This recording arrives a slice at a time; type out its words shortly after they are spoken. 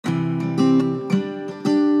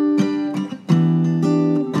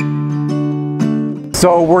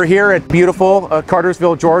So we're here at beautiful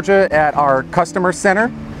Cartersville, Georgia at our customer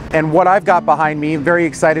center. And what I've got behind me, very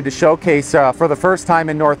excited to showcase for the first time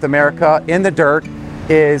in North America in the dirt,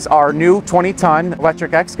 is our new 20-ton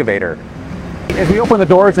electric excavator. As we open the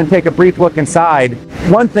doors and take a brief look inside,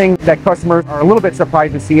 one thing that customers are a little bit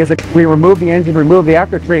surprised to see is that we remove the engine, remove the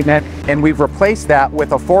after treatment, and we've replaced that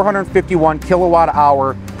with a 451 kilowatt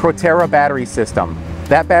hour Proterra battery system.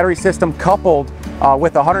 That battery system coupled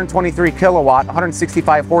with a 123 kilowatt,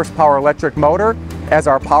 165 horsepower electric motor as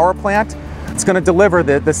our power plant, it's going to deliver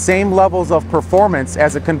the same levels of performance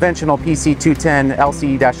as a conventional PC210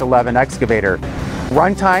 LCE-11 excavator.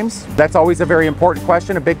 Run times, that's always a very important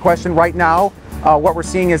question, a big question right now. What we're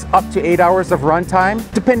seeing is up to 8 hours of run time,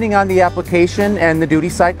 depending on the application and the duty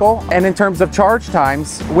cycle. And in terms of charge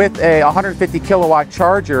times, with a 150 kilowatt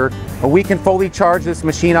charger, we can fully charge this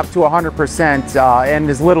machine up to 100% in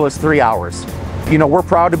as little as 3 hours. You know, we're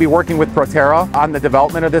proud to be working with Proterra on the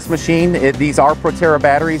development of this machine. These are Proterra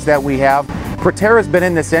batteries that we have. Proterra's been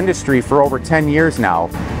in this industry for over 10 years now.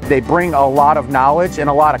 They bring a lot of knowledge and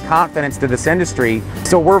a lot of confidence to this industry,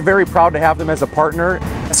 so we're very proud to have them as a partner.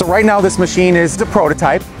 So right now this machine is a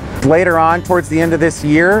prototype. Later on, towards the end of this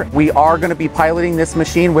year, we are going to be piloting this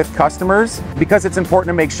machine with customers because it's important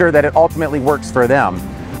to make sure that it ultimately works for them.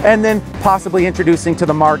 And then possibly introducing to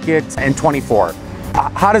the market in 24.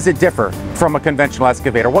 How does it differ from a conventional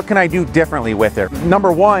excavator? What can I do differently with it?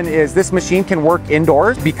 Number one is this machine can work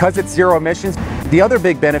indoors because it's zero emissions. The other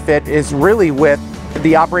big benefit is really with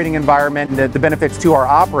the operating environment and the benefits to our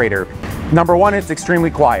operator. Number one, it's extremely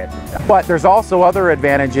quiet. But there's also other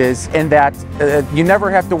advantages in that you never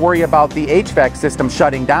have to worry about the HVAC system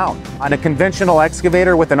shutting down. On a conventional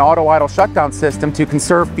excavator with an auto idle shutdown system to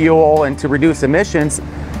conserve fuel and to reduce emissions,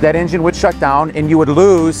 that engine would shut down and you would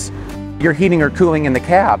lose your heating or cooling in the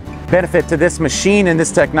cab. Benefit to this machine and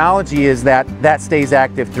this technology is that that stays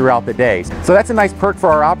active throughout the day. So that's a nice perk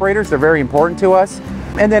for our operators. They're very important to us.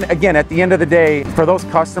 And then again, at the end of the day, for those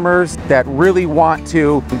customers that really want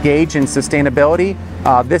to engage in sustainability,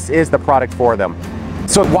 this is the product for them.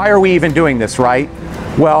 So why are we even doing this, right?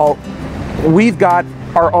 Well, we've got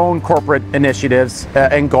our own corporate initiatives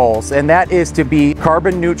and goals, and that is to be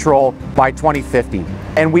carbon neutral by 2050.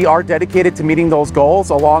 And we are dedicated to meeting those goals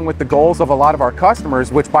along with the goals of a lot of our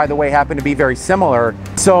customers, which by the way happen to be very similar.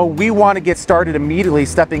 So we want to get started immediately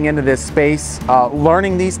stepping into this space,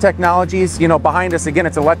 learning these technologies. You know, behind us again,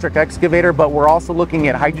 it's electric excavator, but we're also looking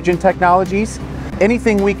at hydrogen technologies.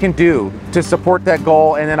 Anything we can do to support that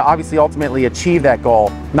goal and then obviously ultimately achieve that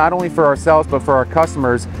goal, not only for ourselves but for our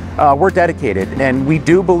customers, we're dedicated, and we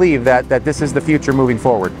do believe that this is the future moving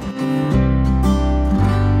forward.